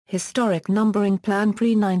Historic numbering plan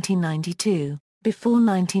pre-1992. Before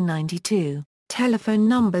 1992, telephone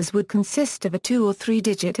numbers would consist of a 2 or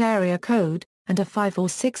 3-digit area code, and a 5 or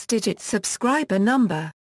 6-digit subscriber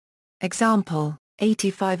number. Example,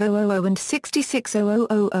 85000 and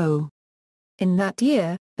 66000. In that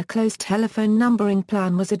year, a closed telephone numbering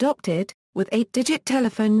plan was adopted, with 8-digit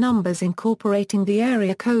telephone numbers incorporating the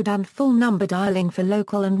area code and full number dialing for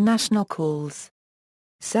local and national calls.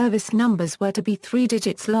 Service numbers were to be 3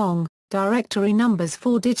 digits long, directory numbers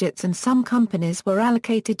 4 digits, and some companies were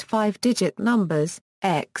allocated 5-digit numbers,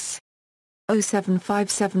 X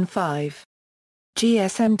 07575.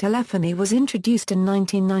 GSM telephony was introduced in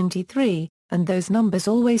 1993, and those numbers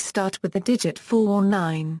always start with the digit 4 or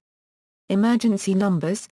 9. Emergency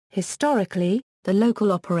numbers. Historically, the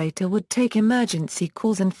local operator would take emergency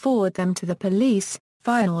calls and forward them to the police,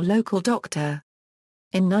 fire or local doctor.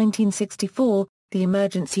 In 1964, the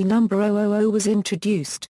emergency number 000 was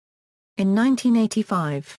introduced. In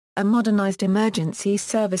 1985, a modernized emergency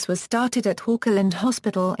service was started at Haukeland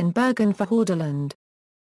Hospital in Bergen for Hordaland.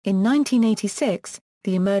 In 1986,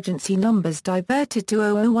 the emergency numbers diverted to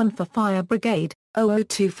 001 for fire brigade,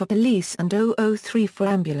 002 for police and 003 for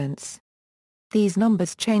ambulance. These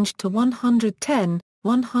numbers changed to 110,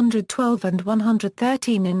 112 and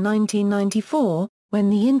 113 in 1994, when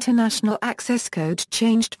the International Access Code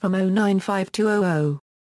changed from 095 to 00.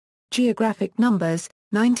 Geographic numbers,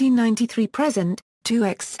 1993 present,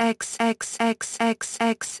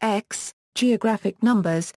 2XXXXXXX. Geographic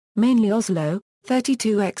numbers, mainly Oslo,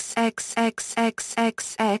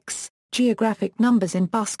 32XXXXXX. Geographic numbers in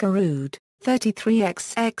Buskerud,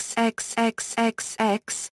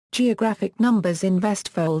 33XXXXXX. Geographic numbers in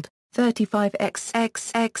Vestfold,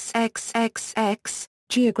 35XXXXXX.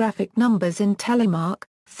 Geographic numbers in Telemark,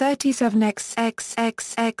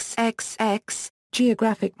 37XXXXXX.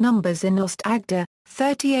 Geographic numbers in Aust-Agder,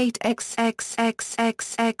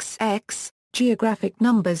 38XXXXXX. Geographic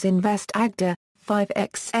numbers in Vest-Agder,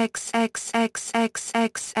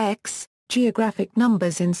 5XXXXXX. Geographic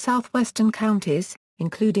numbers in southwestern counties,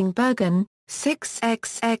 including Bergen,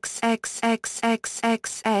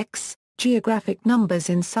 6XXXXXX. Geographic numbers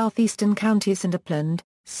in southeastern counties and Uppland,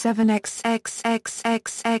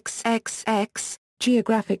 7XXXXXX.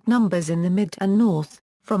 Geographic numbers in the mid and north,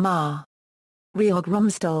 from R. Riog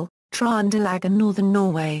Romsdal, Trøndelag and northern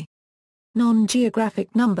Norway.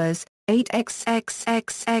 Non-geographic numbers,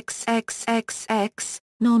 8XXXXXX.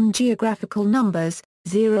 Non-geographical numbers,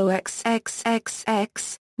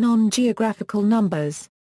 0XXXX. Non-geographical numbers.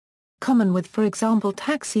 Common with, for example,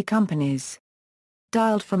 taxi companies.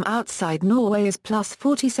 Dialed from outside Norway is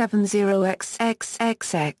 +47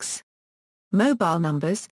 0XXXX. Mobile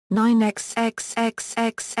numbers,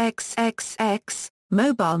 9XXXXXX.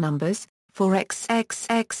 Mobile numbers,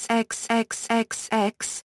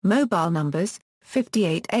 4XXXXXX. Mobile numbers,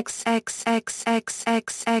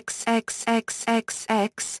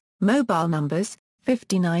 58XXXXXXX. Mobile numbers,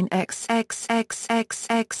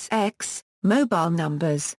 59XXXXX. Mobile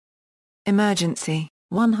numbers. Emergency,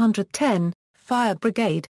 110, Fire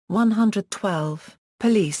Brigade, 112,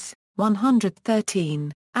 Police,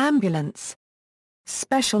 113, Ambulance.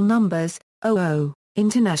 Special numbers, 00,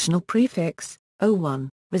 International prefix, 01,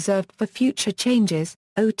 reserved for future changes,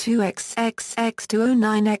 02XXX to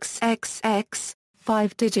 09XXX,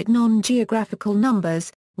 5-digit non-geographical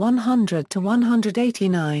numbers, 100 to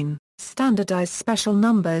 189, standardized special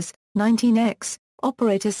numbers, 19X,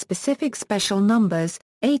 operator-specific special numbers,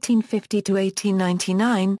 1850 to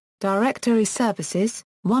 1899, directory services,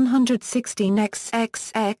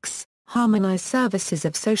 116XXX, harmonized services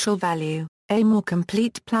of social value. A more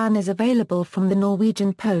complete plan is available from the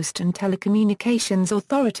Norwegian Post and Telecommunications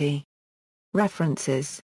Authority. References